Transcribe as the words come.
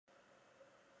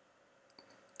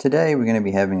Today we're going to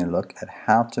be having a look at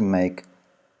how to make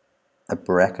a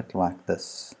bracket like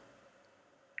this.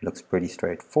 It looks pretty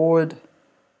straightforward.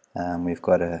 We've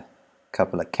got a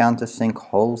couple of countersink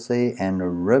holes there and a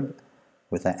rib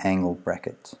with an angle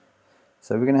bracket.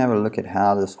 So we're going to have a look at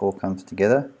how this all comes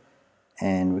together,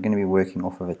 and we're going to be working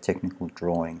off of a technical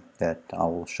drawing that I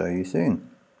will show you soon.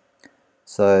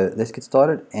 So let's get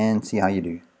started and see how you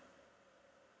do.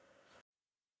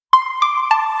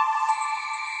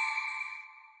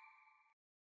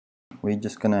 We're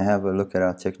just going to have a look at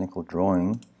our technical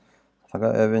drawing. If I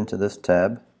go over into this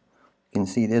tab, you can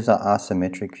see there's our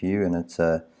isometric view, and it's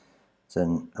a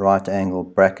right angle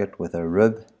bracket with a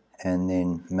rib and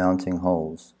then mounting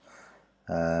holes.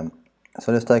 So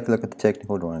let's take a look at the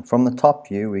technical drawing. From the top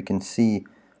view, we can see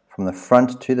from the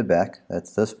front to the back,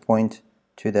 that's this point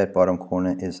to that bottom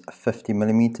corner, is 50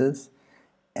 millimeters,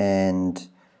 and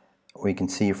we can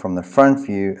see from the front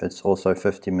view it's also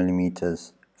 50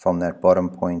 millimeters from that bottom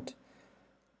point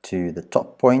to the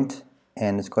top point,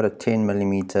 and it's got a 10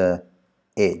 millimeter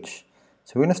edge.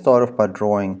 So we're going to start off by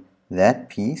drawing that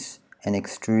piece and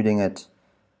extruding it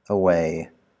away,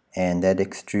 and that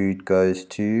extrude goes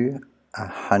to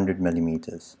 100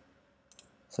 millimeters.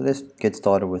 So let's get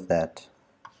started with that.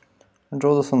 I'll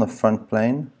draw this on the front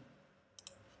plane,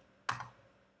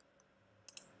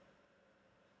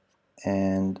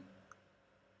 and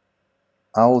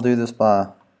I will do this by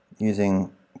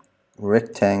using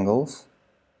rectangles.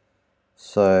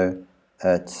 So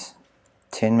it's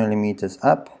 10 millimeters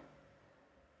up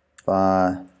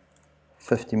by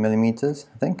 50 millimeters,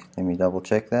 I think. Let me double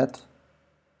check that.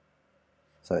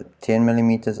 So 10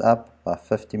 millimeters up by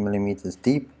 50 millimeters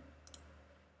deep,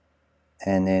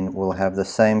 and then we'll have the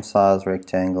same size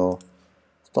rectangle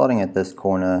starting at this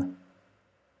corner.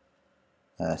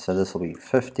 So this will be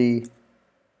 50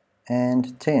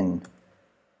 and 10.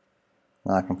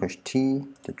 Now I can push T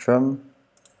to trim,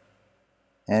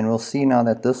 and we'll see now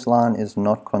that this line is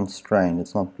not constrained,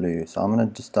 it's not blue. So I'm going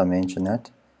to just dimension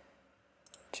that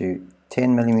to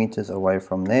 10 millimeters away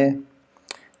from there.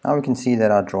 Now we can see that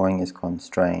our drawing is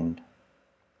constrained.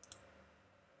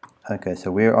 Okay, so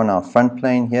we're on our front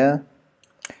plane here.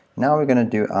 Now we're going to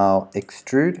do our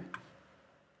extrude.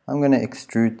 I'm going to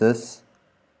extrude this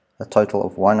a total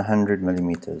of 100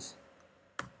 millimeters.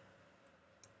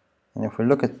 And if we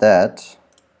look at that,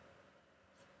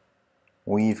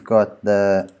 we've got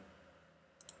the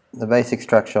basic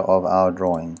structure of our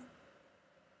drawing.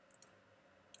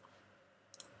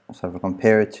 So if we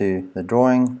compare it to the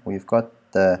drawing, we've got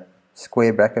the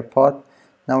square bracket part.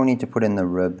 Now we need to put in the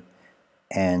rib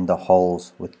and the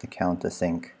holes with the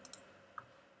countersink.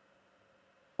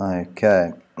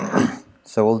 Okay,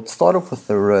 so we'll start off with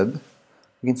the rib.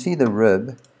 You can see the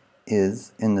rib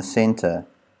is in the center,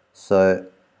 so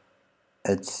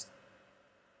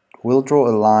we'll draw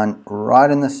a line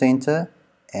right in the center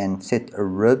and set a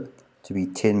rib to be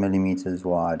 10 millimeters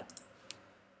wide.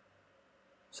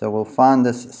 So we'll find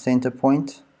this center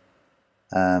point.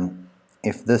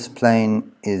 If this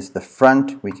plane is the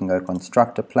front, we can go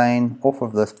construct a plane off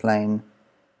of this plane,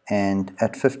 and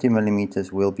at 50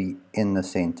 millimeters we'll be in the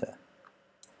center.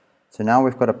 So now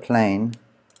we've got a plane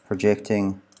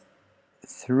projecting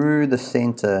through the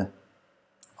center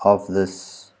of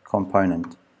this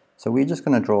component. So we're just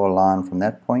going to draw a line from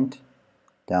that point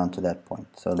down to that point.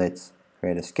 So let's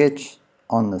create a sketch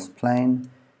on this plane.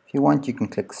 If you want, you can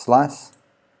click slice,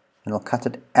 and it'll cut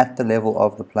it at the level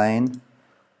of the plane.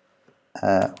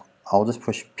 I'll just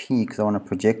push P because I want to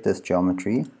project this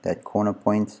geometry, that corner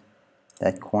point,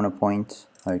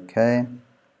 okay.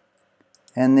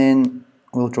 And then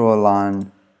we'll draw a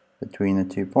line between the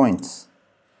 2 points.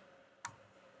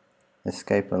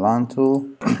 Escape align tool.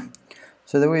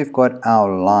 So that we've got our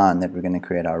line that we're going to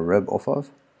create our rib off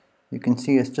of. You can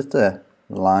see it's just a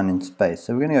line in space.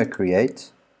 So we're going to go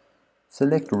create,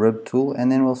 select rib tool, and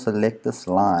then we'll select this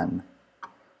line.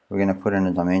 We're going to put in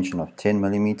a dimension of 10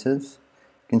 millimeters.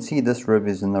 You can see this rib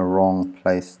is in the wrong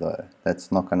place though. That's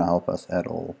not going to help us at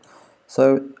all.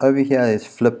 So over here is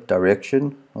flip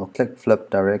direction. We'll click flip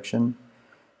direction,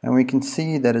 and we can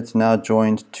see that it's now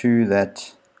joined to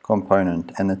that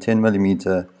component, and the 10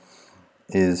 millimeter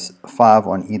is 5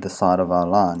 on either side of our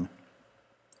line.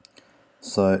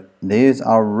 So there's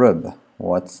our rib.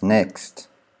 What's next?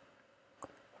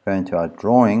 Go into our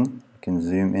drawing, you can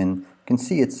zoom in. You can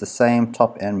see it's the same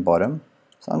top and bottom.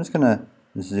 So I'm just going to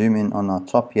zoom in on our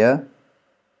top here,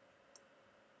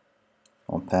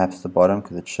 or perhaps the bottom,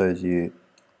 because it shows you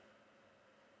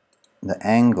the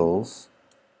angles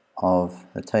of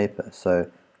the taper. So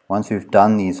once we've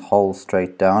done these holes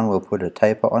straight down, we'll put a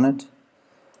taper on it.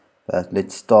 But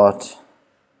let's start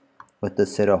with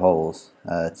this set of holes.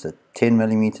 It's a 10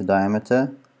 millimeter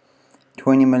diameter,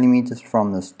 20 millimeters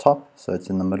from this top, so it's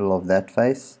in the middle of that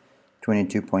face,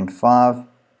 22.5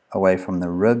 away from the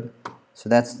rib, so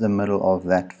that's the middle of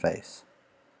that face.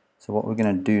 So what we're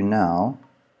going to do now,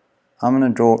 I'm going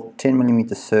to draw 10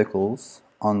 millimeter circles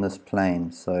on this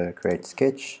plane. So create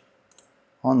sketch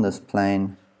on this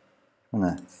plane. I'm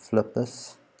going to flip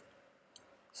this.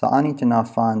 So I need to now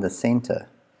find the center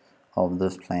of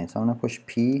this plane. So I'm going to push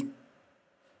P.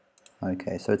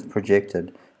 Okay, so it's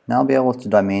projected. Now I'll be able to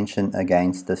dimension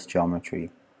against this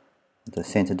geometry. The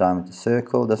center diameter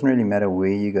circle, doesn't really matter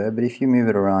where you go, but if you move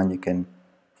it around you can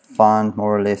find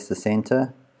more or less the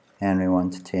center, and we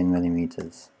want 10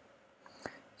 millimeters.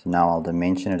 So now I'll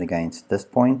dimension it against this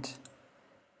point.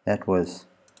 That was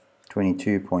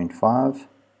 22.5.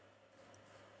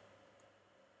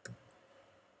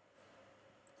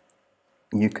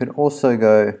 You could also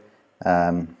go,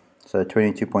 so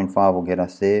 22.5 will get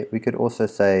us there. We could also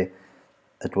say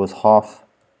it was half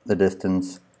the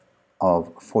distance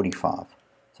of 45.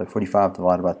 So 45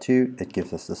 divided by 2, it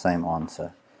gives us the same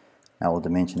answer. Now we'll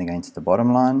dimension against the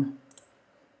bottom line.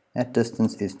 That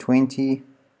distance is 20,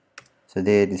 so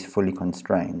there it is fully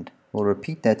constrained. We'll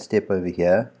repeat that step over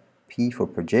here. P for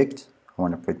project. I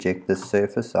want to project this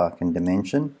surface so I can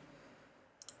dimension.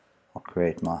 I'll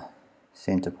create my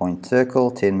center point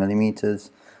circle, 10 millimeters.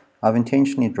 I've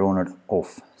intentionally drawn it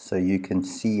off so you can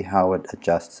see how it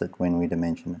adjusts it when we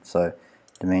dimension it. So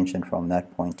dimension from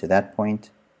that point to that point.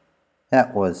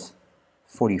 That was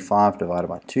 45 divided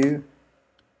by 2.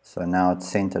 So now it's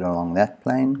centered along that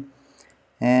plane.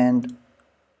 And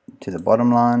to the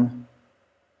bottom line,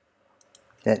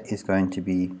 that is going to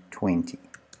be 20,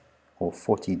 or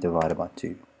 40 divided by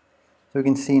 2. So we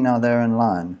can see now they're in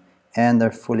line and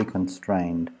they're fully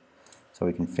constrained. So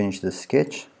we can finish this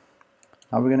sketch.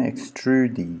 Now we're going to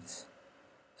extrude these.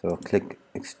 So I'll click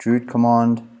extrude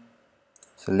command,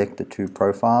 select the two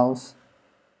profiles,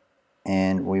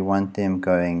 and we want them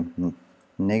going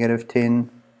 -10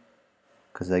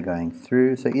 because they're going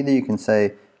through. So either you can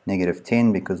say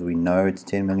 -10 because we know it's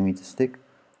 10 millimeters thick,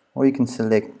 or you can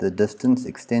select the distance,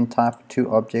 extend type to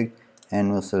object,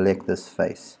 and we'll select this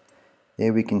face.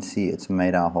 There we can see it's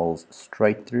made our holes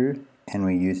straight through, and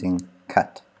we're using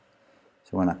cut.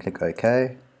 So when I click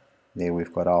OK, there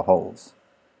we've got our holes.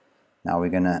 Now we're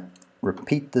going to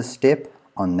repeat this step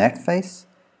on that face,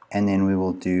 and then we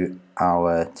will do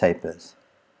our tapers.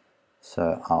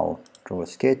 So I'll draw a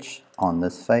sketch on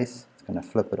this face. It's going to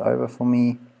flip it over for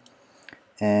me.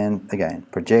 And again,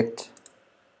 project.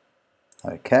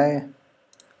 OK.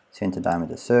 Center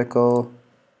diameter circle.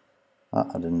 Oh,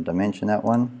 I didn't dimension that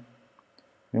one.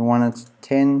 We want it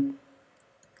 10.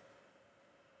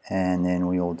 And then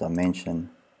we will dimension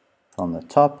from the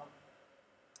top.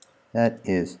 That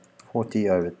is 40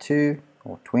 over 2,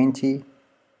 or 20.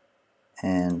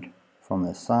 And from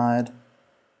the side,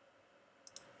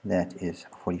 that is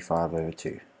 45 over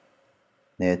 2.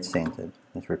 There it's centered.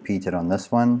 Let's repeat it on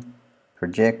this one.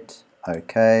 Project,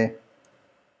 OK.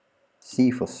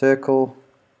 C for circle,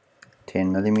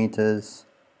 10 millimeters.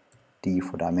 D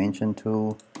for dimension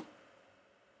tool.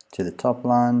 To the top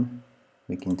line,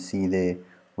 we can see there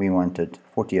we wanted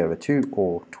 40 over 2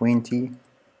 or 20.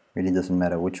 Really doesn't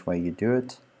matter which way you do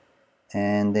it.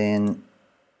 And then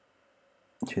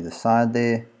to the side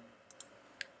there,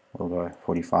 we'll go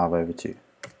 45 over 2.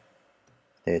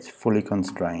 There it's fully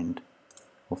constrained.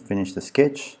 We'll finish the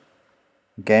sketch.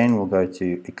 Again, we'll go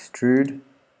to extrude.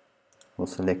 We'll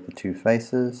select the two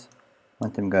faces.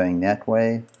 Want them going that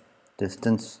way.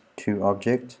 Distance to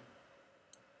object.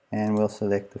 And we'll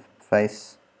select the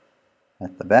face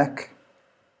at the back.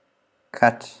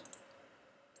 Cut.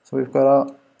 So we've got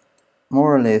our,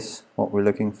 more or less what we're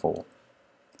looking for.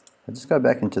 I'll just go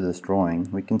back into this drawing.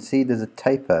 We can see there's a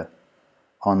taper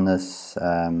on this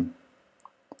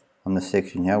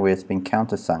section here where it's been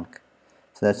countersunk.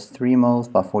 So that's 3 mils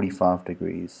by 45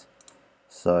 degrees.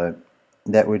 So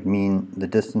that would mean the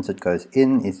distance it goes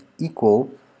in is equal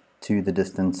to the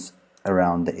distance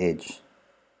around the edge.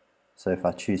 So if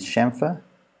I choose chamfer,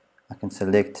 I can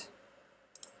select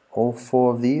all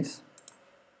 4 of these,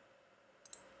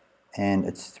 and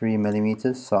it's 3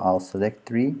 millimeters, so I'll select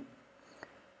 3.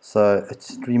 So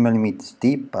it's 3 millimeters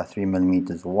deep by 3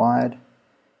 millimeters wide.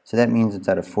 So that means it's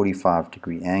at a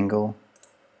 45-degree angle.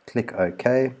 Click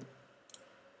OK.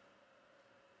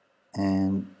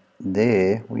 And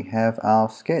there we have our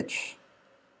sketch.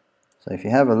 So if you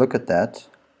have a look at that,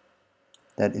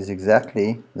 that is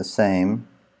exactly the same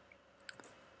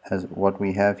as what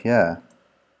we have here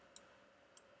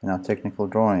in our technical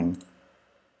drawing.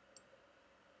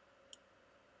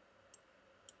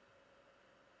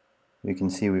 We can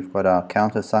see we've got our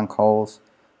countersunk holes,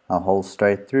 our holes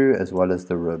straight through, as well as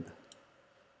the rib.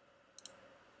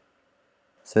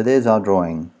 So there's our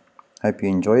drawing. Hope you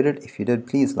enjoyed it. If you did,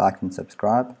 please like and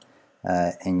subscribe,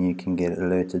 and you can get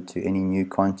alerted to any new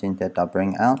content that I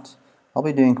bring out. I'll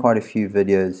be doing quite a few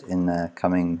videos in the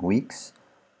coming weeks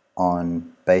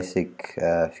on basic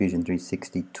Fusion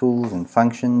 360 tools and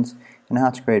functions and how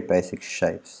to create basic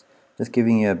shapes. Just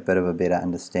giving you a bit of a better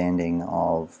understanding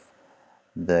of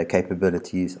the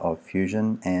capabilities of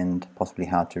Fusion and possibly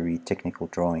how to read technical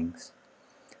drawings.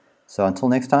 So until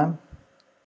next time,